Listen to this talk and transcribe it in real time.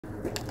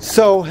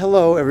So,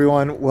 hello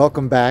everyone,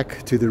 welcome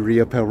back to the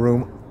Riopelle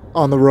Room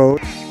on the road.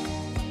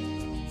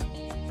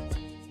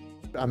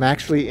 I'm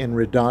actually in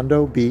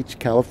Redondo Beach,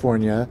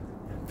 California,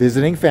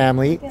 visiting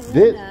family. Look at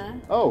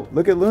Luna. Oh,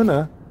 look at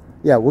Luna.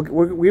 Yeah,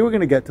 we were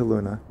going to get to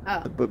Luna.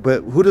 Oh.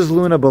 But who does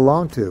Luna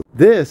belong to?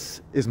 This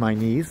is my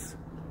niece,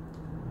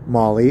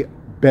 Molly,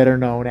 better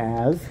known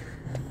as...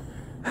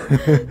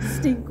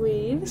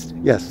 Stinkweed.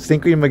 Yes,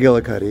 Stinkweed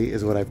McGillicuddy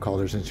is what I've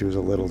called her since she was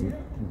a little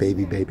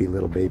baby.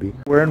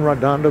 We're in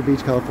Redondo Beach,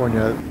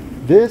 California.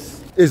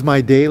 This is my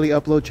daily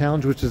upload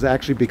challenge, which has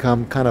actually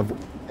become kind of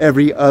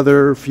every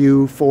other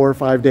 4 or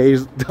 5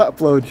 days to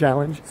upload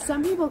challenge.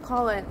 Some people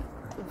call it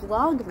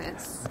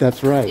Vlogmas.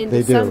 That's right, in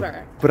they December.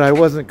 do. But I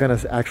wasn't going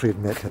to actually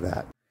admit to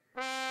that.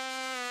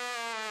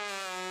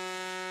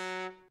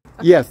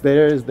 Yes, that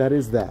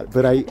is that.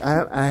 But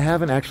I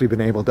haven't actually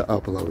been able to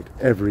upload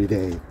every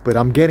day. But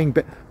I'm getting,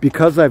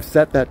 because I've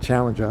set that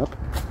challenge up,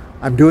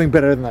 I'm doing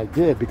better than I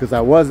did because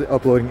I was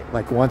uploading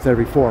like once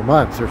every 4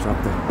 months or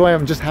something. So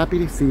I'm just happy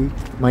to see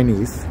my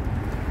niece.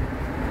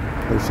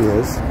 There she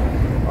is.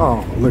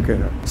 Oh, look at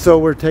her. So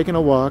we're taking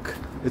a walk.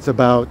 It's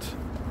about,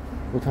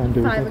 what time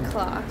do we think? 5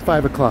 o'clock.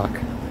 5 o'clock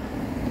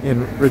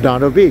in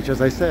Redondo Beach,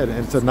 as I said.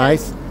 And it's a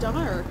nice...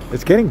 dark.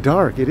 It's getting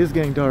dark. It is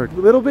getting dark. A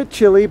little bit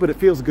chilly, but it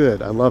feels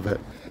good. I love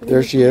it.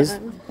 There she is.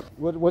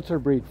 What's her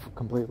breed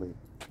completely?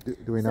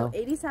 Do we know? So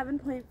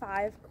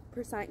 87.5%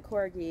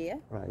 Corgi.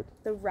 Right.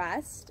 The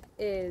rest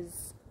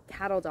is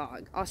cattle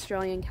dog,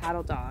 Australian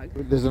cattle dog.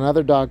 There's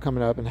another dog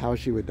coming up, and how is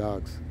she with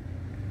dogs?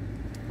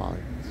 Molly.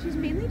 She's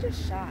mainly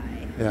just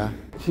shy. Yeah.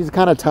 She's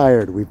kind of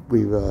tired,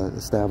 we've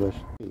established.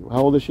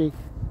 How old is she?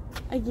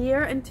 A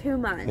year and 2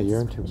 months. A year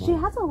and 2 months. She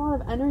has a lot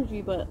of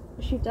energy, but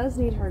she does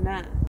need her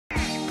nap.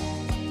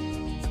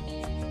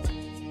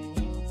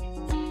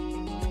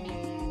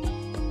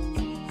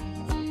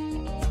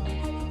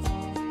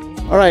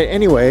 All right,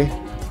 anyway,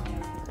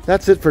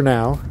 that's it for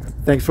now.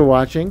 Thanks for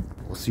watching.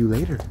 We'll see you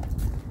later.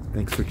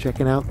 Thanks for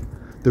checking out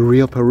the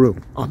Riopelle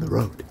Room on the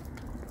road.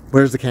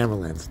 Where's the camera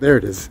lens? There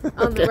it is.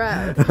 On the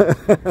road.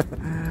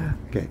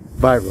 Okay,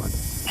 bye everyone.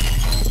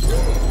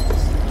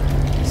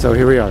 So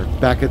here we are,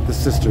 back at the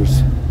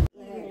sisters.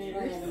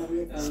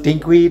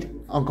 Stinkweed,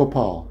 Uncle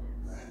Paul.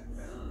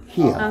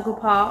 Here. Uncle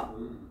Paul.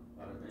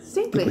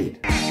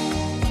 Stinkweed. Stinkweed.